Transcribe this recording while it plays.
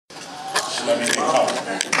so let me get comfortable.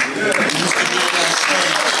 We used to be on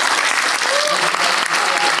stage.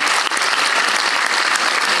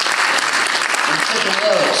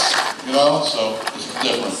 You know, so it's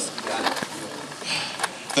different.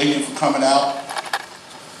 Thank you for coming out.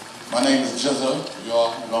 My name is GZA, for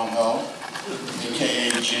y'all who don't know, aka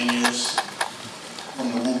Genius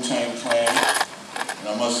from the Wu-Tang Clan. And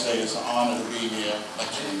I must say it's an honor to be here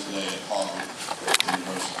lecturing today at Harvard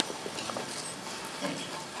University. Thank you.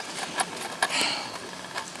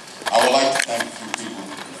 I would like to thank a few people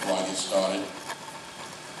before I get started.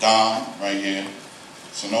 Don, right here.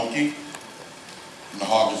 Sanoki, from the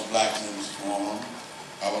Harvard Black News Forum.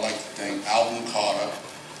 I would like to thank Alvin Carter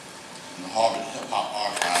from the Harvard Hip Hop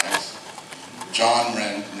Archives, John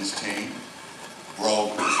Wren and his team,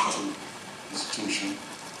 Broad Institution,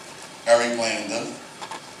 Eric Lander,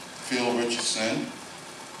 Phil Richardson,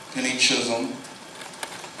 Penny Chisholm,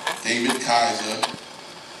 David Kaiser,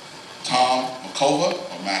 Tom Makova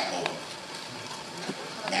or Macova?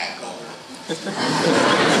 Macova.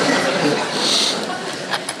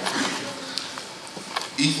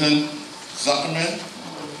 Ethan Zuckerman,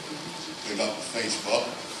 pick up Facebook.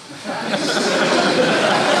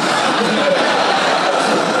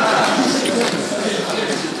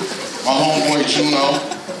 My homeboy Juno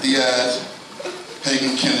Diaz,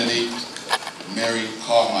 Pagan Kennedy, Mary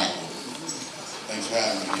Carmichael. Thanks for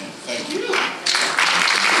having me here. Thank you.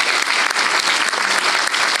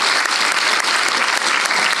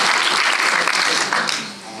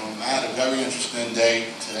 I had a very interesting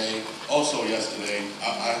day today. Also yesterday, I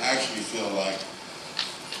actually feel like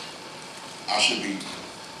I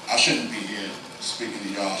shouldn't be here speaking to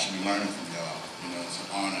y'all. I should be learning from y'all. You know, it's an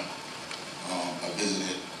honor. I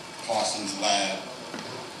visited Parsons Lab,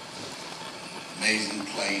 amazing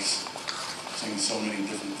place. Seen so many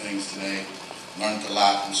different things today. Learned a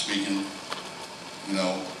lot from speaking, you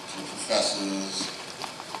know, to the professors,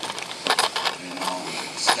 and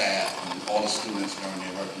staff, and all the students during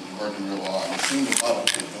their working real hard. And seeing what other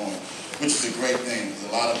people are doing, which is a great thing, because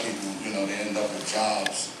a lot of people, you know, they end up with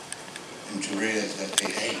jobs and careers that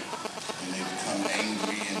they hate, and they become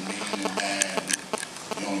angry and mean and mad, and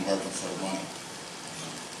they're only working for the money.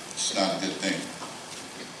 It's not a good thing.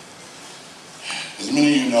 As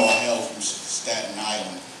many of you know, I hail from Staten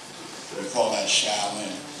Island. We call that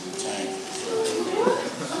Shaolin, Wu-Tang.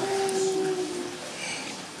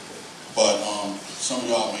 But some of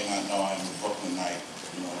y'all may not know I'm a Brooklynite,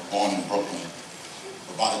 you know, born in Brooklyn.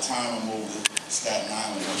 But by the time I moved to Staten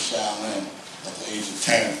Island or Shaolin at the age of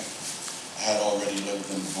 10, I had already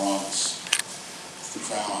lived in the Bronx,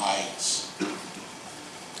 Crown Heights,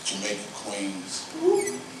 Jamaica, Queens,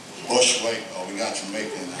 Bushwick. Oh, we got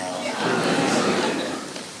Jamaica in the house.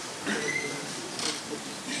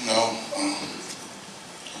 You know,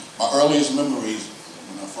 my earliest memories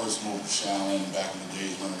when I first moved to Shaolin back in the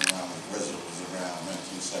days running around with GZA was around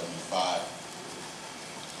 1975.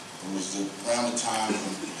 It was around the time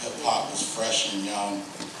when hip-hop was fresh and young,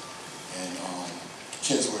 and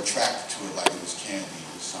kids were attracted to it like it was candy.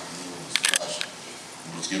 It was something new, it was fresh.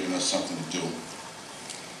 It was giving us something to do.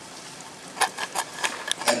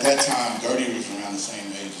 At that time, Gertie was around the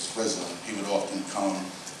same age as GZA. He would often come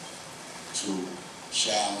to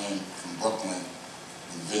Shaolin from Brooklyn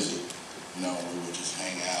and visit. You know, we would just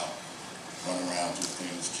hang out, run around, do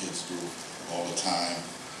things kids do all the time.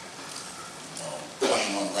 You know,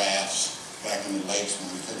 playing on rafts back in the lakes when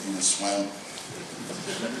we couldn't even swim.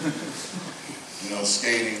 You know,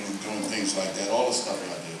 skating and doing things like that. All the stuff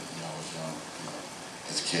that I did when I was young, you know,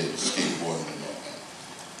 as a kid, skateboarding and all that.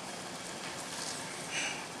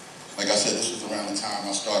 Like I said, this was around the time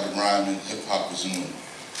I started rhyming, hip-hop was new.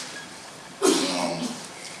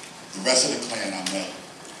 The rest of the clan I met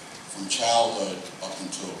from childhood up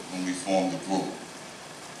until when we formed the group.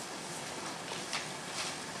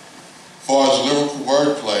 As far as lyrical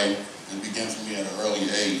wordplay, it began for me at an early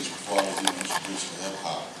age before I was even introduced to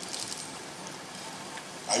hip-hop.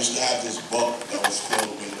 I used to have this book that was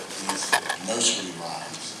filled with these nursery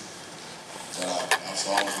rhymes that I was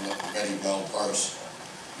already well-versed,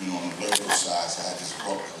 you know, on the lyrical side. So I had this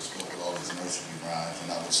book that was filled with all these nursery rhymes,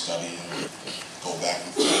 and I would study and go back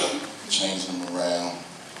and forth, change them around.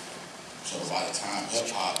 So by the time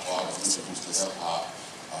hip-hop, or I was introduced to hip-hop,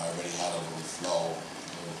 I already had a little flow,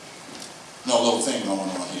 a little thing going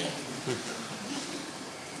on here.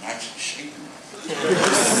 I'm actually shaking.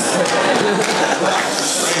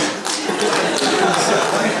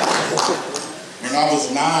 When I was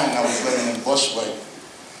 9, I was living in Bushwick.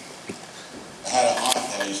 I had an aunt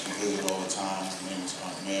that I used to visit all the time. Her name was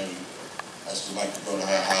Aunt Mary. I used to like to go to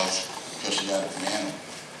her house because she had a piano.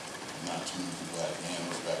 Not too many people had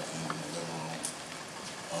pianos back then in the living room.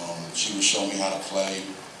 She would show me how to play.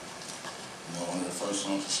 You know, one of the first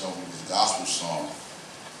songs she showed me was a gospel song.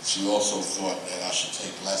 She also thought that I should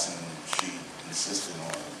take lessons, and she insisted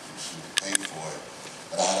on it, and she would pay for it.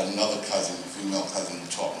 But I had another cousin, a female cousin, who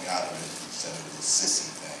taught me out of it and said it was a sissy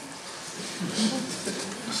thing.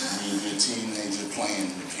 You're a teenager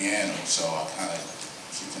playing the piano, so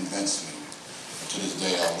she convinced me. But to this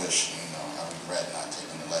day, I wish, I regret not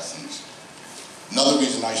taking the lessons. Another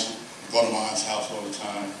reason I used to go to my aunt's house all the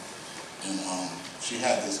time, and she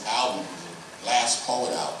had this album, the Last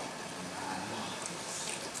Poet album.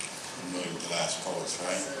 Familiar with the Last Poets,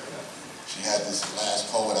 right? She had this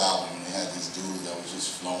Last Poet album, and they had this dude that was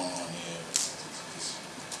just flowing on there. This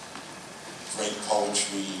great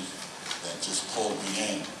poetry that just pulled me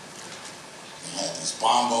in. They had these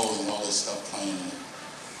bongos and all this stuff playing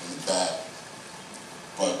in the back.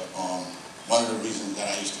 But one of the reasons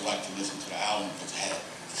that I used to like to listen to the album was it had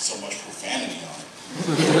so much profanity on it.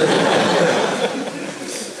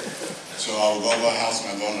 So I would go to her house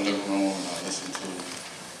and I'd go in the living room and I'd listen to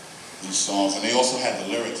these songs. And they also had the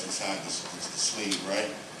lyrics inside the sleeve,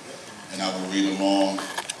 right? And I would read along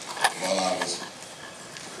while I was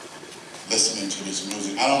listening to this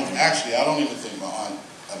music. I don't even think my aunt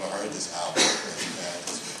ever heard this album.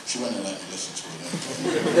 She wouldn't let me listen to it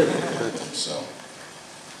anyway. So,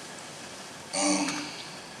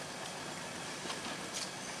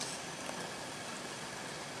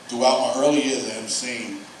 throughout my early years at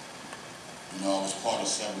MCing, I was part of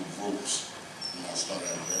several groups. I started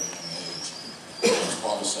at a very young age. I was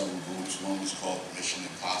part of several groups. One was called Mission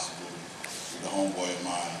Impossible with a homeboy of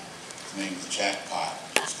mine. His name was Jackpot.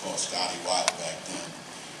 It was called Scotty Watt back then.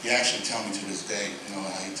 He actually tells me to this day, how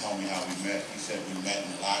he told me how we met. He said we met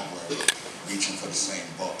in the library reaching for the same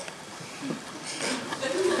book.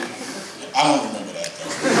 I don't remember that though.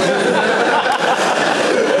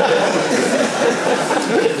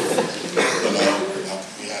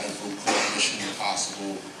 We had a group called Mission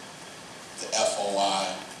Impossible, the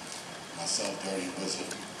FOI, myself, Dirty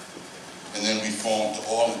Wizard. And then we formed the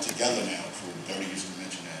All In Together Now crew. Dirty used to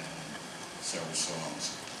mention that in several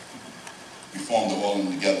songs. We formed the All In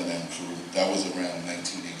Together Now crew. That was around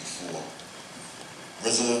 1984.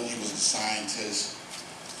 RZA, he was a scientist.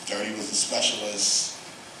 Dirty was a specialist.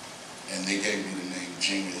 And they gave me the name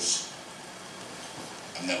Genius.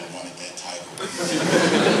 I never wanted that title.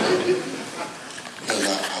 Because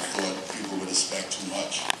I thought people would expect too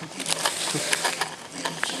much, being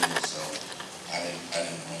a genius, so I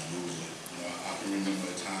didn't want to use it. I can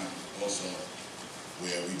remember a time also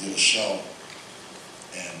where we did a show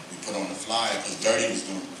and we put on the flyer, because Dirty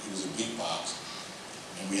he was a beatbox,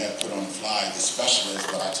 and we had put on the flyer the specialist,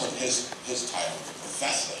 but I took his title, the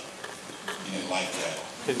professor. He didn't like that.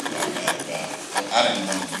 He got mad about it. I didn't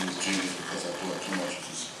want to use genius because I thought too much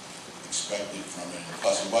was expected from it.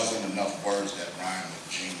 Plus, it wasn't enough words that rhymed with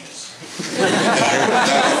genius. I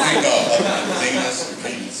could think of Venus and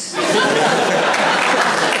Venus.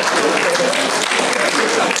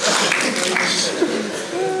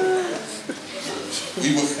 We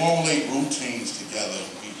would formulate routines together.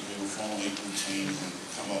 We would formulate routines and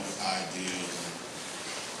come up with ideas.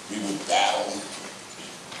 We would battle,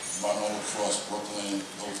 run all across Brooklyn,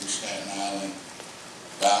 go through Staten Island,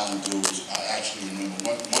 battling dudes. I actually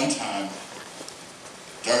remember one time,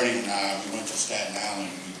 Dirty and I, we went to Staten Island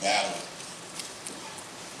and we battled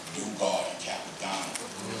Dugard and Capadonna.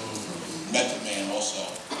 Met the man also.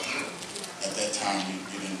 At that time, we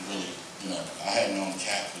didn't really, I had known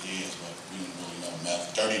Cap for years, but we didn't really know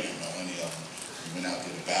Meth. Dirty didn't know any of them. We went out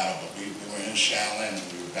there to battle, but we were in Shaolin and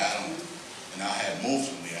we were battling. And I had moves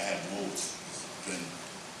with me. I had moves. It's been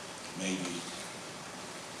maybe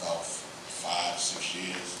about 5, 6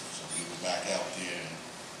 years. So we were back out there and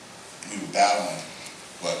we were battling.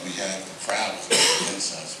 But we had the crowd was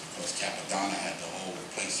against us because Capadonna had the whole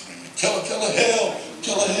place screaming, "Killer, Killer Hill!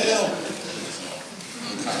 Killer Hill!" So we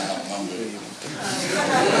were kind of outnumbered.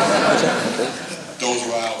 Those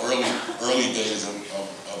were our early days of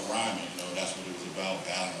rhyming. That's what it was about,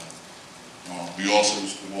 battling. We also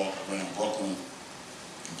used to walk around Brooklyn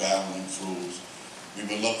battling crews. We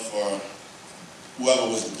would look for whoever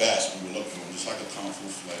was the best. We would look for them, just like a kung fu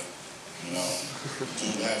flick.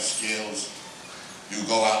 Dude have skills. You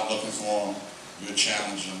go out looking for him, you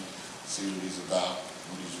challenge him, see what he's about,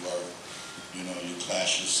 what he's worth. You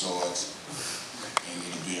clash your swords, and you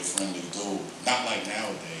can be a friendly dude. Not like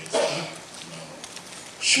nowadays,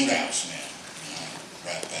 shootouts now,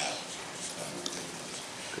 rap battles.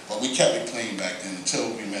 But we kept it clean back then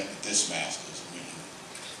until we met the Diss Masters.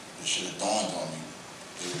 It should have dawned on me.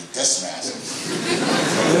 They were the Diss Masters.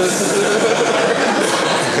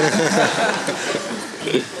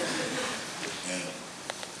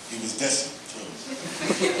 he was dissing too.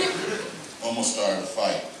 Almost started a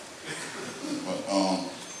fight. But,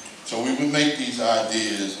 so we would make these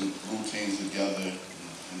ideas and routines together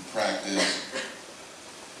and practice.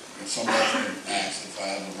 And somebody asked if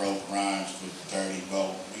I ever wrote rhymes for Dirty.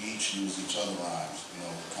 Well, we each used each other's rhymes, you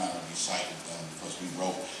know, kind of recycled them because we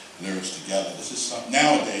wrote lyrics together. This is something,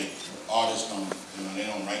 nowadays, artists don't, you know, they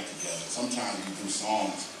don't write together. Sometimes we do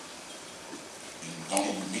songs and don't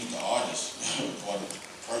even meet the artist or the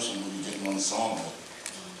person who you're getting on the song with.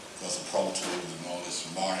 Because of Pro Tools and all this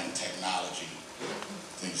modern technology,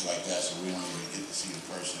 things like that, so we don't really get to see the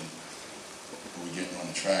person who we're getting on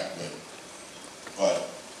the track with. But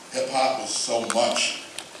hip-hop was so much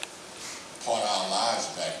part of our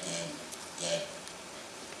lives back then that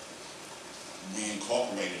we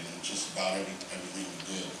incorporated in just about everything we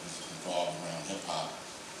did was involved around hip-hop.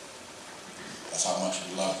 That's how much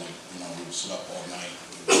we loved it. You know, we would sit up all night,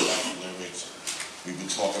 we would write lyrics, we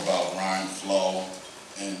would talk about rhyme flow,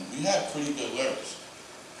 and we had pretty good lyrics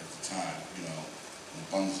at the time, you know,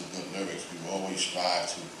 abundance of good lyrics. We would always strive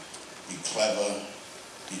to be clever,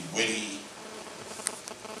 be witty,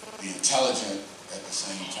 be intelligent at the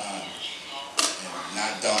same time, and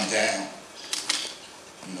not dumbed down,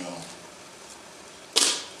 you know.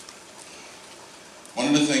 One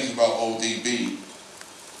of the things about ODB,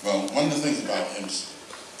 well, one of the things about him's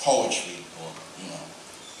poetry, or, you know,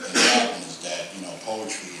 and rapping is that, you know,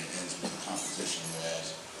 poetry ends with the composition,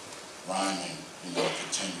 whereas rhyming, you know,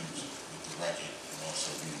 continues with the record and also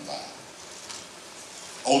being live.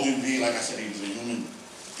 ODB, like I said, he was a human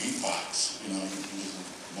beatbox, you know, he was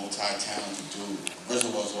a multi-talented dude. RZA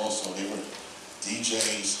was also, they were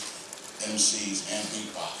DJs, MCs, and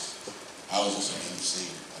beatbox. I was just an MC.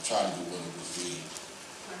 I tried to do what it was reading.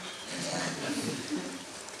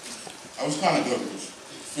 I was kind of good with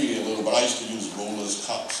graffiti a little, but I used to use rulers,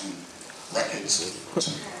 cups, and records to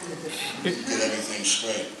get everything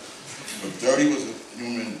straight. But Dirty was a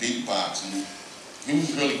human beatbox, and he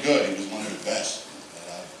was really good. He was one of the best that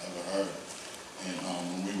I've ever heard. And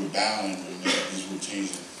when we were battling, we made these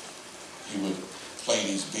routines, and he would play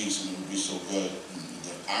these beats, and it would be so good. And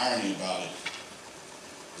the irony about it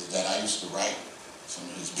is that I used to write some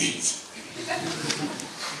of his beats.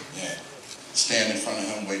 Yeah. Stand in front of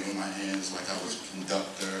him, waving my hands like I was a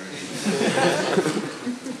conductor,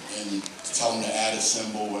 and tell him to add a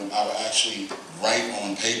symbol, and I would actually write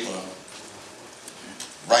on paper,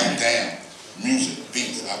 write down music,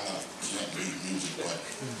 beats. I can't read music, but,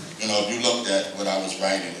 you know, if you looked at what I was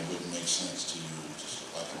writing, it wouldn't make sense to you. It was just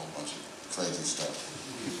like a whole bunch of crazy stuff.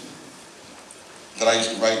 But I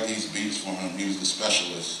used to write these beats for him. He was the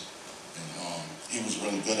specialist, and he was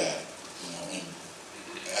really good at it, you know, and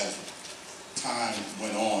as time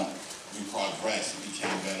went on, we progressed, we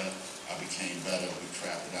became better, I became better, we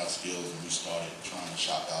crafted our skills, and we started trying to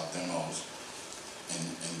shop out demos and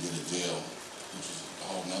get a deal, which is a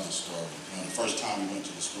whole nother story. You know, the first time we went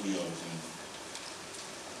to the studio was in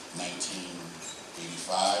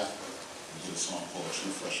 1985. We did a song called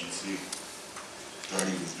True Fresh and See.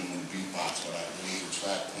 Dirty was doing the beatbox, but there was a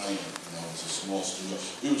track playing, you know, it was a small studio.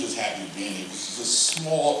 We were just happy to be in it. It was just a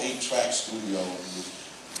small 8-track studio. It was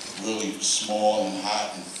really small and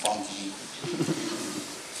hot and funky.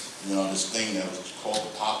 You know, this thing that was called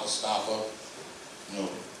the Papa Stopper. You know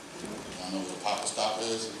what a Papa Stopper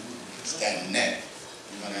is? It's that net.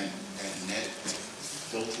 You know that net, that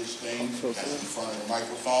filters thing that's in front of the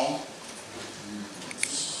microphone?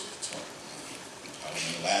 I was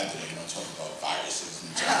in the lab today, you know, talking about viruses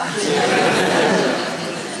and germs.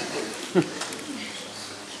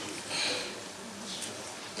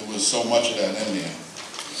 There was so much of that in there.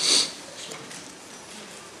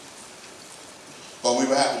 But we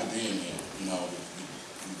were happy to be in here, you know,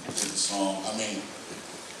 we did the song. I mean,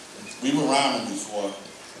 we were rhyming before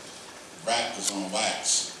rap was on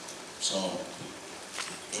wax, so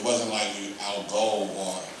it wasn't like our goal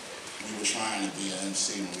or we were trying to be an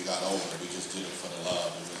MC when we got older. We just did it for the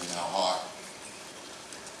love. It was in our heart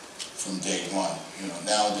from day one. You know,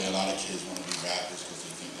 nowadays a lot of kids want to be rappers because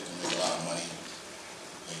they think they can make a lot of money.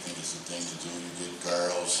 They think it's the thing to do. You get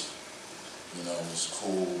girls. You know, it's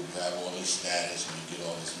cool, you have all this status and you get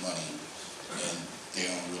all this money, and they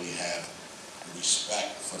don't really have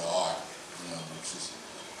respect for the art, you know, which is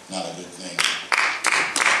not a good thing.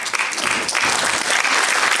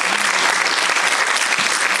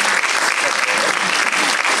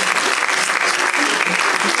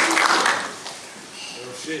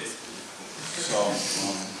 So,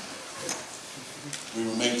 we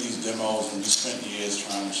would make these demos, and we spent years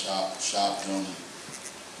trying to shop them,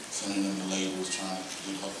 sending them to labels, trying to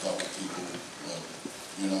get hooked up with people. But,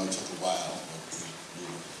 you know, it took a while, but we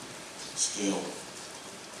still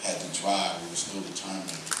drive. We were still determined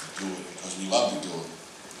to do it because we love to do it.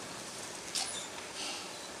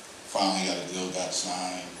 Finally got a deal, got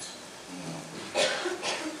signed,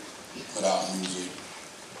 put out music,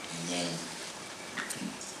 and then,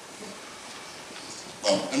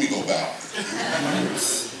 well, let me go back.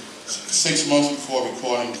 6 months before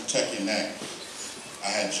recording Protect Your Neck, I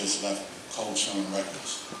had just left Cold Chillin'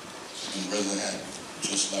 Records, and RZA had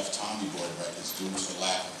just left Tommy Boy Records due to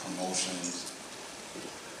lack of promotions,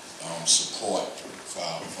 support for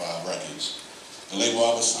our records. The label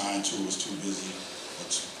I was signed to was too busy, or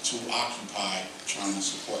too occupied trying to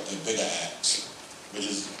support their bigger acts, which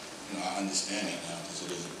is, I understand that now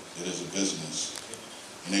because it is a business.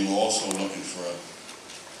 And they were also looking for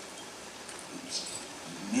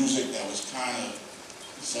music that was kind of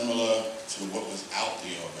similar to what was out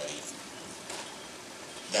there already.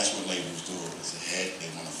 That's what labels do. It's a hit, they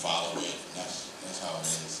want to follow it. That's how it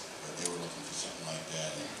is. But they were looking for something like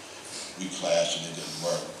that, and we clashed and it didn't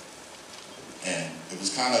work. And it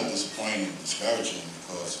was kind of disappointing and discouraging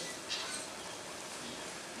because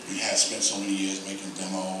we had spent so many years making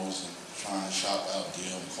demos and trying to shop out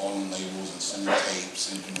deals and calling labels and sending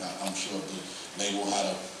tapes, and I'm sure the label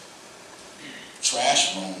had a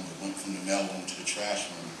trash room that went from the mail room to the trash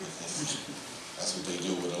room. That's what they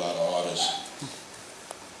do with a lot of artists.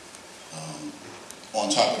 On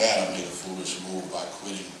top of that, I made a foolish move by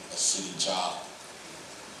quitting a city job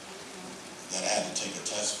that I had to take a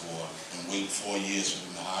test for and wait 4 years for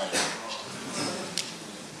them to hire me.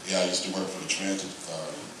 Yeah, I used to work for the Transit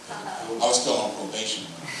Authority. I was still on probation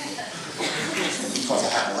because I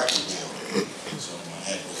had a record deal. So my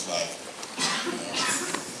head was like,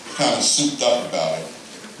 kind of souped up about it.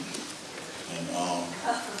 And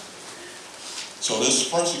so this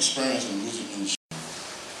first experience in the music industry,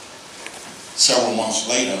 several months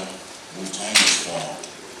later, Wu-Tang was formed.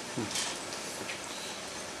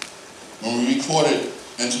 When we recorded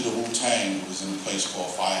Into the Wu-Tang, it was in a place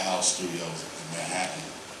called Firehouse Studios in Manhattan.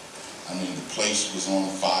 I mean, the place was on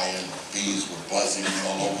fire, and the bees were buzzing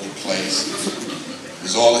all over the place. There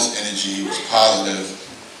was all this energy, it was positive,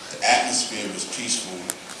 the atmosphere was peaceful,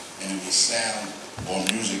 and it was sound or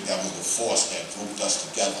music that was the force that grouped us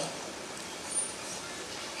together.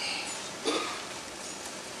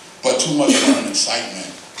 But too much fun and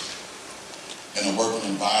excitement in a working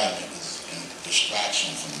environment is a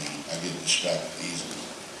distraction for me. I get distracted easily.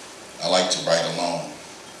 I like to write alone,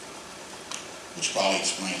 which probably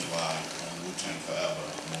explains why on Wu-Tang Forever,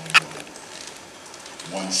 I'm only doing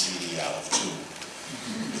 1 CD out of 2.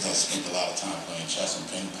 Because I spent a lot of time playing chess and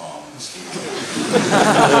ping pong in the studio.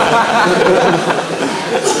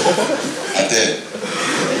 I did.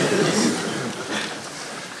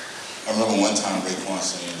 I remember one time Raekwon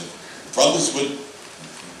saying that brothers would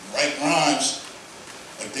write rhymes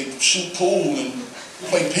like they shoot pool and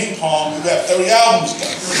play ping pong, we'd have 30 albums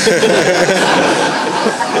done.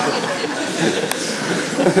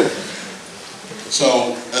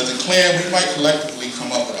 So, as a clan, we might collectively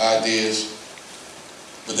come up with ideas,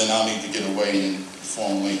 but then I'll need to get away and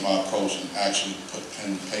formulate my approach and actually put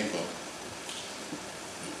pen to paper.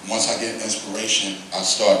 Once I get inspiration, I'll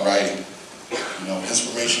start writing.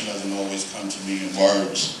 Inspiration doesn't always come to me in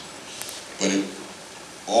words, but it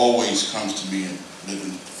always comes to me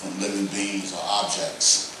from living beings or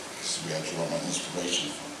objects. This is where I draw my inspiration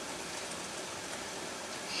from.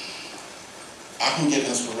 I can get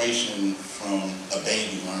inspiration from a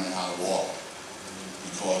baby learning how to walk,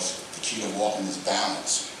 because the key to walking is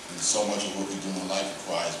balance, and so much of what we do in life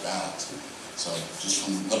requires balance. So just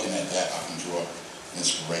from looking at that, I can draw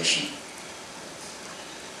inspiration.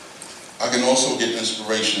 I can also get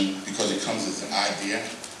inspiration because it comes as an idea.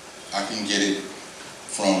 I can get it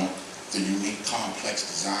from the unique, complex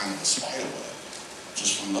design of a spider web,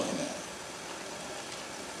 just from looking at it.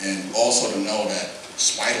 And also to know that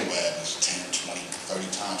spider web is 10, 20, 30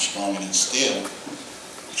 times stronger than steel,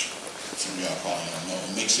 which some of y'all probably don't know.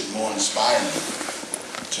 It makes it more inspiring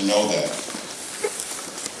to know that.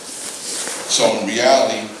 So in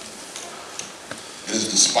reality, it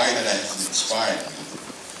is the spider that has inspired me.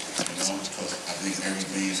 Because I think every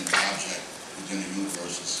being and object within the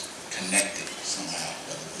universe is connected somehow,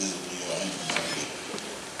 whether visibly or invisibly.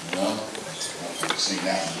 I've seen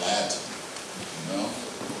that in the lab,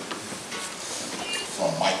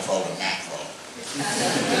 from micro to macro.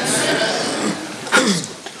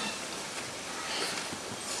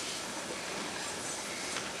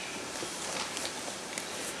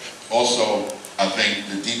 Also, I think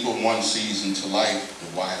the deeper one sees into life, the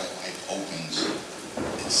wider life opens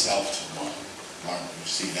itself to one. You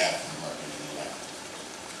see that from working in the lab.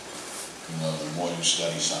 The more you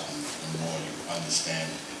study something, the more you understand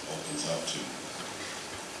it opens up to.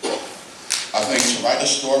 I think to write a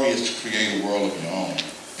story is to create a world of your own.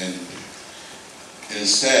 And it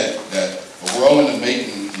is said that a world in the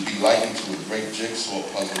making can be likened to a great jigsaw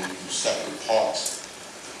puzzle whose separate parts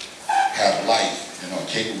have life and are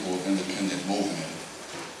capable of independent movement.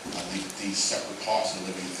 I think these separate parts are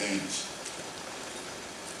living things.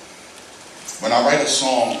 When I write a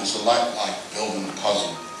song, it's a lot like building a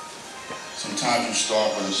puzzle. Sometimes you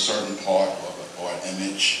start with a certain part or an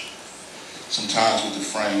image. Sometimes with the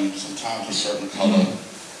frame, sometimes a certain color.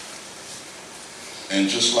 And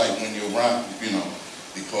just like when you rhyme,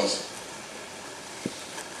 because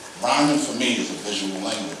rhyming for me is a visual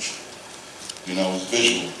language. It's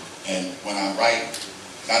visual. And when I write,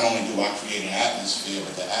 not only do I create an atmosphere,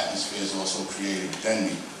 but the atmosphere is also created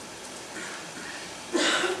within me.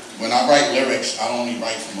 When I write lyrics, I don't only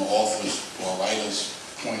write from an author's or a writer's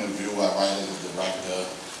point of view. I write as a director.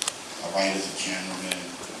 I write as a cameraman.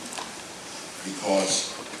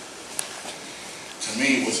 Because to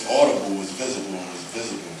me, what's audible is visible, and what's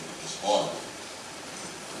visible is audible.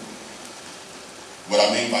 What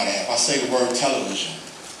I mean by that, if I say the word television,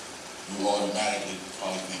 you automatically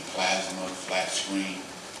probably think plasma, flat screen.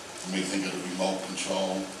 You may think of the remote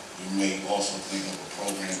control. You may also think of a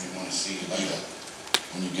program you want to see later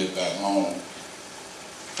when you get back home.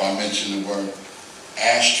 If I mention the word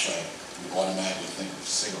ashtray, you automatically think of a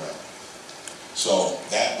cigarette. So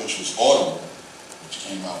that which was audible, which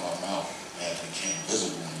came out of my mouth, that became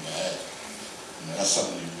visible in your head. That's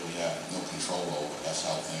something you really have no control over. That's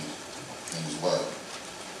how things work.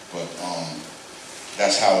 But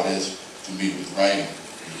that's how it is to me with writing,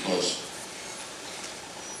 because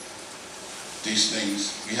these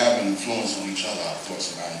things, we have an influence on each other, our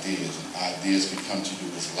thoughts and ideas can come to you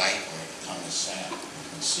as light or it can come as sound. You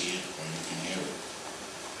can see it or you can hear it.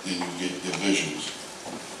 Then you get your visuals.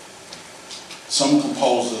 Some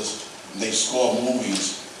composers, they score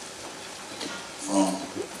movies from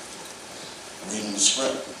reading the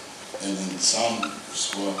script, and then some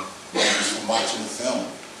score movies from watching the film.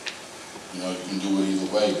 You can do it either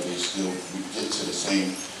way, but we get to the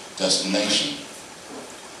same destination.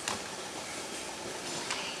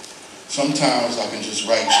 Sometimes I can just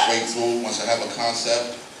write straight through once I have a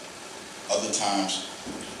concept. Other times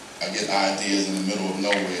I get ideas in the middle of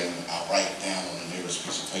nowhere and I'll write down on the nearest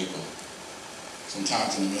piece of paper.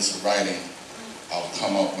 Sometimes in the midst of writing, I'll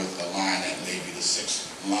come up with a line that may be the sixth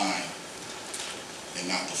line and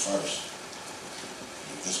not the first.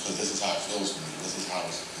 Because this is how it feels to me. This is how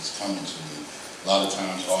it's coming to me. A lot of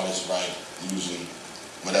times artists write usually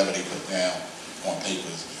whatever they put down on paper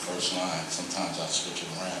is the first line. Sometimes I switch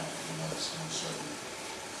it around, it's a certain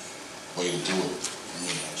way to do it.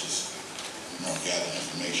 I just gather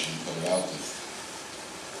information and put it out there.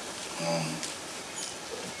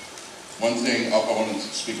 One thing I want to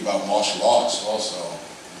speak about martial arts also.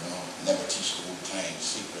 Never teach the Wu-Tang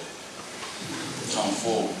secret. Kung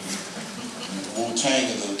Fu. Wu-Tang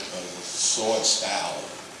is a sword style of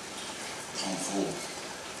Kung Fu.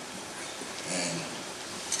 And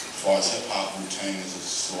as far as hip-hop, Wu-Tang is a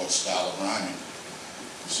sword style of rhyming.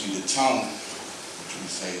 You see, the tongue, which we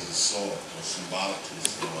say is a sword, or symbolic to the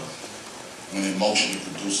sword, when in motion it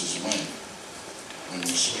produces wind when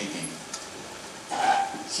you're speaking.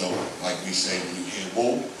 So, like we say, when you hear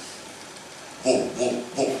whoa, whoa, whoa,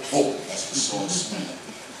 whoa, whoa, that's the sword swinging.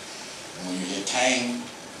 And when you hear tang,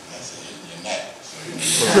 that's it hitting your neck. So you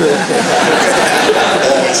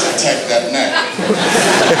always protect that neck.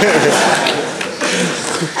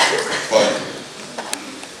 But,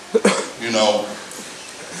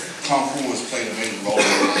 Kung Fu has played a major role in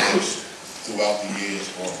our lives throughout the years,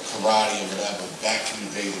 or karate or whatever, back in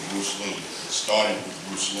the days of Bruce Lee. It started with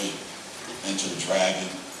Bruce Lee. Enter the Dragon.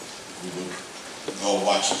 We would go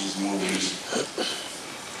watch these movies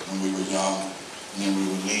when we were young, and then we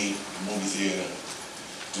would leave the movie theater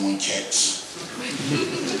doing kicks,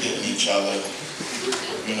 hitting each other,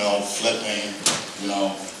 flipping,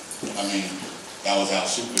 that was our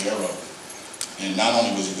superhero. And not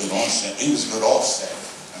only was he good on set, he was good off set.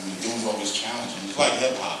 Dude was always challenging. It's like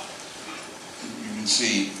hip-hop. You can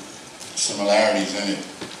see similarities in it.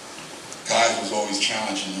 Guys was always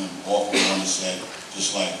challenging him off and on the set,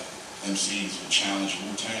 just like MCs would challenge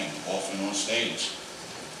Wu-Tang off and on stage.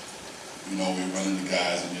 We're running the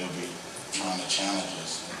guys and they'll be trying to challenge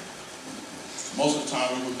us. Most of the time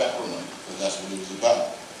we would battle them, because that's what it was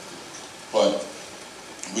about. But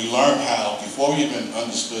we learned how, before we even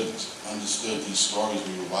understood these stories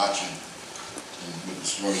we were watching, and with the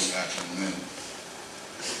stories action, and then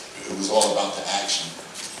it was all about the action.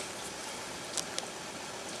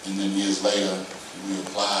 And then years later, we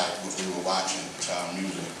applied what we were watching to our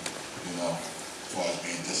music, as far as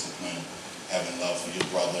being disciplined, having love for your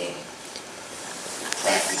brother,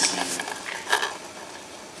 practicing,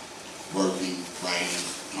 working, writing,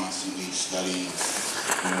 constantly studying.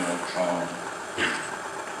 You know,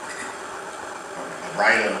 a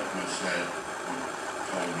writer once said,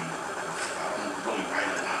 told me, I don't really write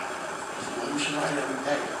a lot. I said, well, you should write every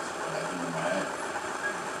day. That's what I do in my head.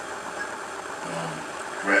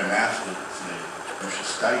 Grandmaster said, you should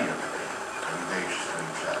study every day. Every day you should study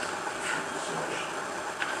chess. You should research.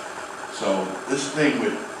 So this thing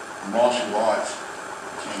with martial arts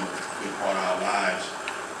became a big part of our lives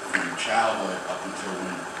from childhood up until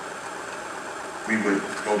when we would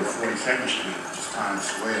go to 42nd Street, which is Times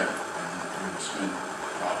Square, and we would spend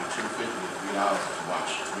probably $2.50 to $3 to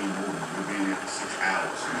watch 3 movies. We'd be in there for 6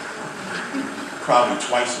 hours. Probably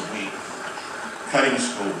twice a week. Cutting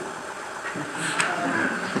school.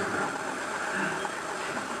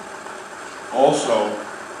 Also,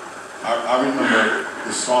 I remember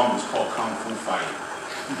this song was called Kung Fu Fighting.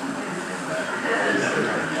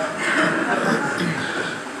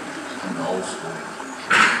 From the old school.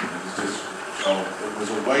 It was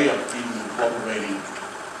a way of even incorporating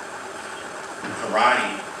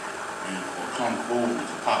karate or kung fu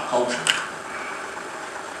into pop culture.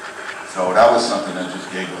 So that was something that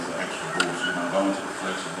just gave us an extra boost. You know, going to the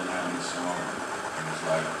flicks and then having this song, it was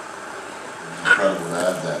like, it was incredible to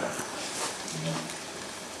have that. You know,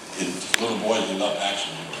 little boys, they love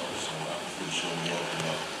action heroes, so I'm pretty sure we all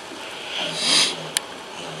grew up having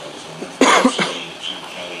heroes. So Bruce Lee, Jim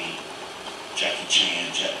Kelly, Jackie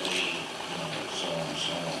Chan, Jet Li, you know, so on and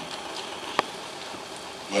so on.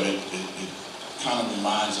 But it kind of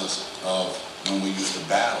reminds us of when we used to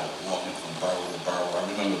battle, walking from borough to borough. I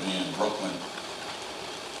remember being in Brooklyn,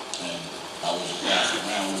 and I was just asking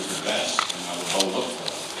around who was the best, and I would go look for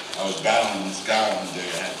it. I was battling this guy one day,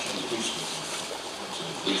 I had to kill the police with him. So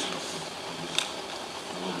the police was a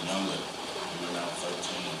little younger, we were around 13.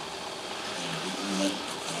 And we went,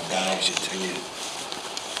 and I battled with the dude.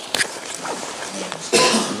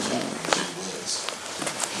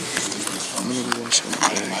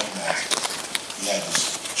 He had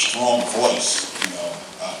this strong voice, you know.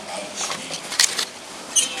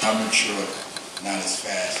 I'm mature, not as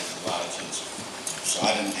fast as a lot of kids. So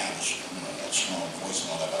I didn't have that strong voice and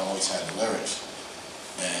all that, but I always had the lyrics.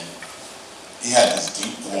 And he had this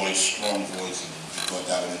deep voice, strong voice, and he thought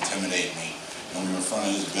that would intimidate me. And we were in front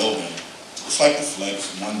of this building. It's like the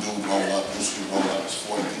flicks. One dude roll up, this dude roll up, there's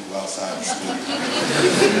 40 people outside the studio.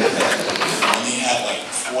 And he had like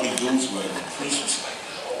 40 dudes with him. The priest was like,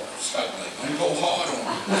 oh, it's like, don't go hard on him.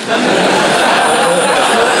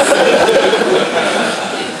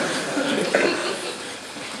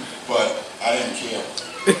 But I didn't care.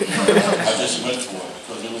 I just went for it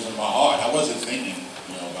because it was in my heart. I wasn't thinking,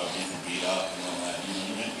 about getting beat up and all that.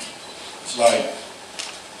 It's like,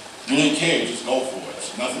 you didn't care, you just go for it.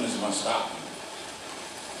 So nothing is going to stop you.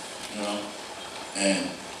 And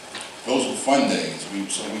those were fun days. We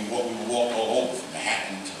would walk all over from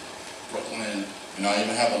Manhattan to Brooklyn. I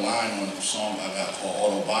even have a line on a song I got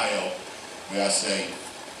called Autobio where I say,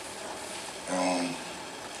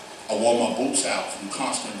 I wore my boots out from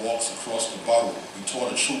constant walks across the borough. We tore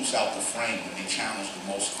the troops out the frame when they challenged the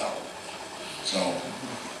most thorough. So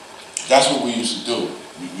that's what we used to do.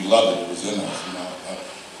 We loved it. It was in us. I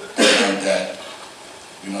learned that,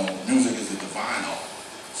 music is a divine art.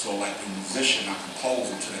 So like the musician, I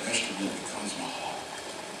compose until the instrument becomes my heart.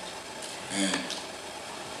 And,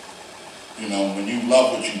 when you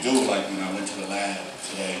love what you do, like when I went to the lab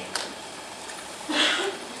today,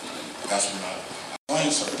 that's when I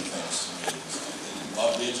explained certain things to me. They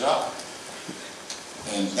love their job.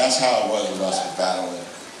 And that's how it was with us with battling in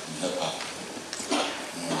hip-hop.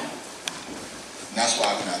 And that's why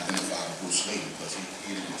I can identify with Bruce Lee, because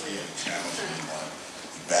he didn't care. He challenged anyone.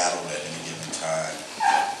 He battled at any given time,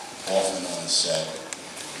 often on the set.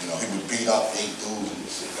 He would beat up 8 dudes and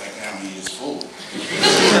sit back down and eat his food.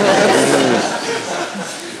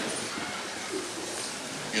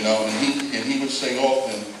 And he would say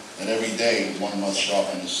often that every day one must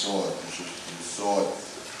sharpen his sword. His sword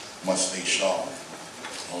must stay sharp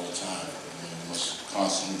all the time. You must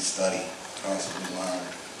constantly study, constantly learn,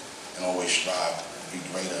 and always strive to be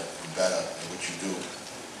greater and better at what you do,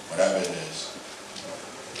 whatever it is.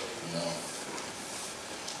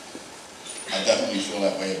 I definitely feel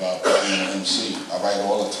that way about being an MC. I write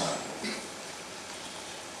all the time.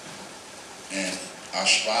 And I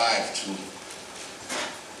strive to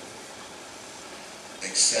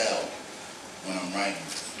excel when I'm writing,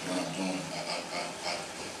 when I'm doing it. I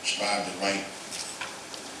strive to write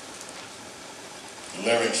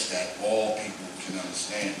lyrics that all people can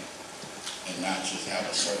understand and not just have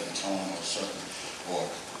a certain tone or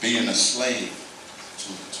being a slave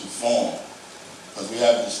to form. Because we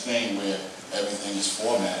have this thing where everything is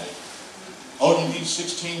formatted. Oh, you need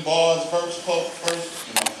 16 bars, verse, hook, verse.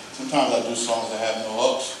 You know, sometimes I do songs that have no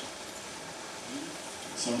hooks.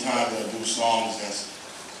 Sometimes I do songs that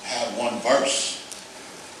have one verse.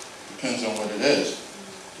 Depends on what it is.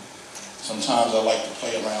 Sometimes I like to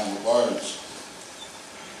play around with words.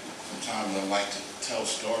 Sometimes I like to tell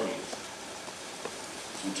stories.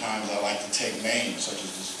 Sometimes I like to take names, such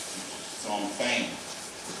as this song Fame,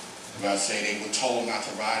 where I say they were told not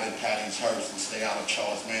to ride in Patty's hearse and stay out of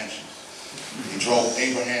Charles Mansion. They drove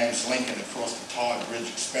Abraham's Lincoln across the Tar Bridge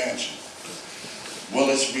expansion.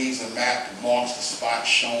 Willis reads a map that marks the spot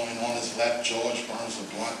showing on his left. George burns a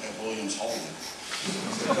blunt at Williams Holding.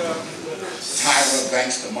 Tyra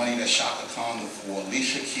banks the money that Shaka Khan for.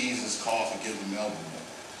 Alicia Keys' his car for giving Melbourne.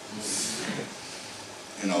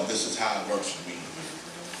 You know, this is how it works for me,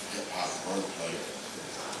 hip-hop wordplay,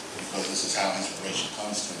 because this is how inspiration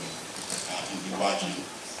comes to me. I can be watching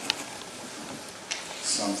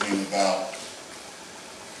something about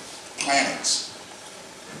planets.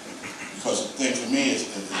 Because the thing for me is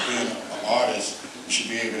that being an artist, you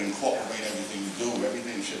should be able to incorporate everything you do.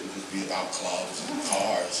 Everything shouldn't just be about clubs and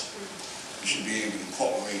cars. You should be able to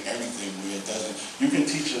incorporate everything where it doesn't. You can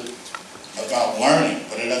teach about learning,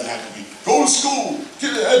 but it doesn't have to be, go to school,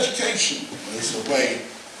 get an education. But it's the way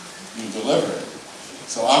you deliver it.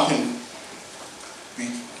 So I can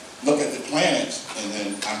look at the planets and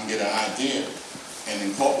then I can get an idea and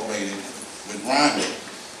incorporate it with rhyming.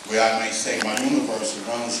 Where I may say, my universe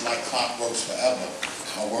runs like clockworks forever.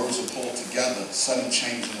 My words are pulled together, sudden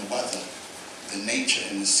change in the weather. The nature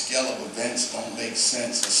and the scale of events don't make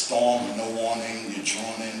sense. A storm with no warning, you're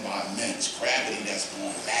drawn in by immense gravity that's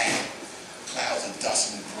going mad. Clouds of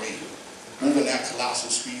dust and debris. Moving at colossal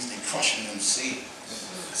speeds, they crushing them sea.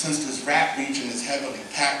 Since this rap region is heavily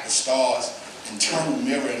packed with stars, internal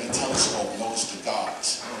mirror in the telescope notice the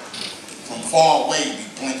gods. From far away, we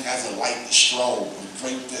blink as a light to strobe, with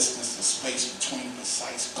great distance and space between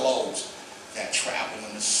precise globes that travel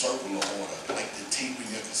in a circular order, like the tape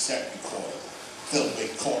in your cassette recorder, filled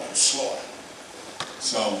with corporate slaughter.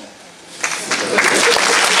 So,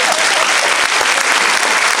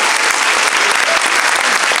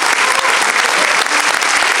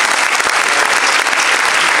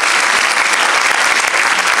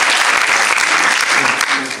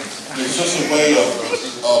 it's just a way of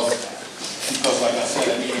because like I said,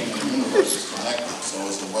 everything in the universe is connected, so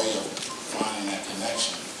it's a way of finding that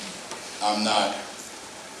connection. I'm not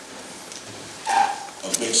a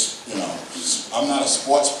big, I'm not a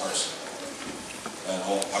sports person at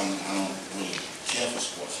all. I don't really care for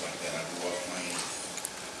sports like that. I grew up playing,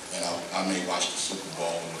 and I may watch the Super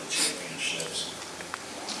Bowl or the championships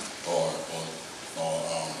or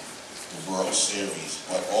the World Series,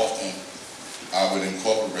 but often I would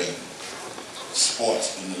incorporate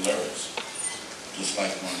sports in the lyrics. Just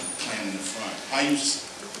like when playing in the front. I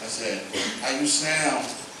said, how you sound?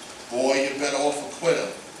 Boy, you're better off a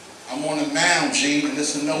quitter. I'm on the mound, G, and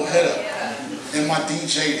this is no hitter. And my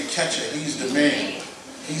DJ, the catcher, he's the man.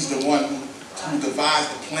 He's the one who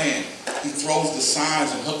devised the plan. He throws the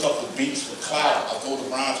signs and hook up the beats for cloud. I throw the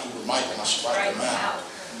rhymes through the mic and I strike them out.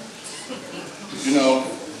 You know,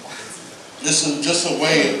 this is just a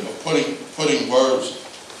way of putting words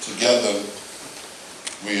together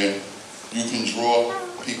where you can draw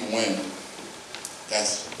people in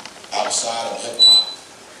that's outside of hip-hop.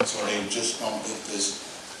 So they just don't get this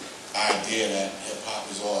idea that hip-hop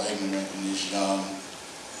is all ignorant and it's young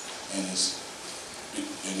and it's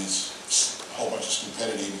a whole bunch of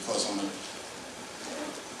stupidity, because on the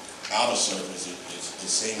outer surface it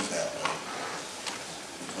seems that way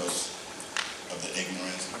because of the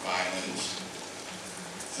ignorance, the violence,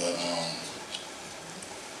 the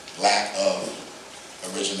lack of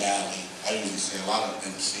originality. I usually say a lot of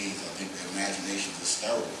MCs, I think their imaginations are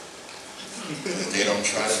sterile because they don't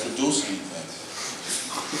try to produce anything.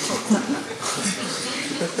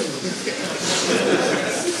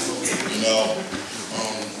 You know,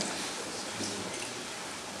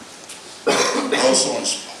 also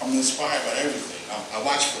I'm inspired by everything. I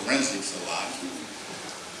watch forensics a lot,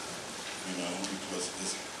 you know, because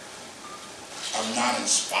I'm not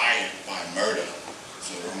inspired by murder.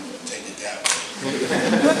 So I'm going to take it that way.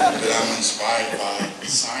 But I'm inspired by the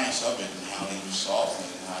science of it and how they solve things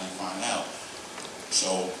and how they find out.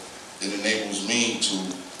 So it enables me to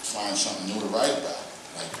find something new to write about.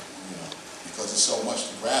 Like, because there's so much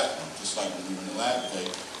to grab from. Just like when we were in the lab today,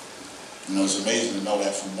 it's amazing to know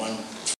that from one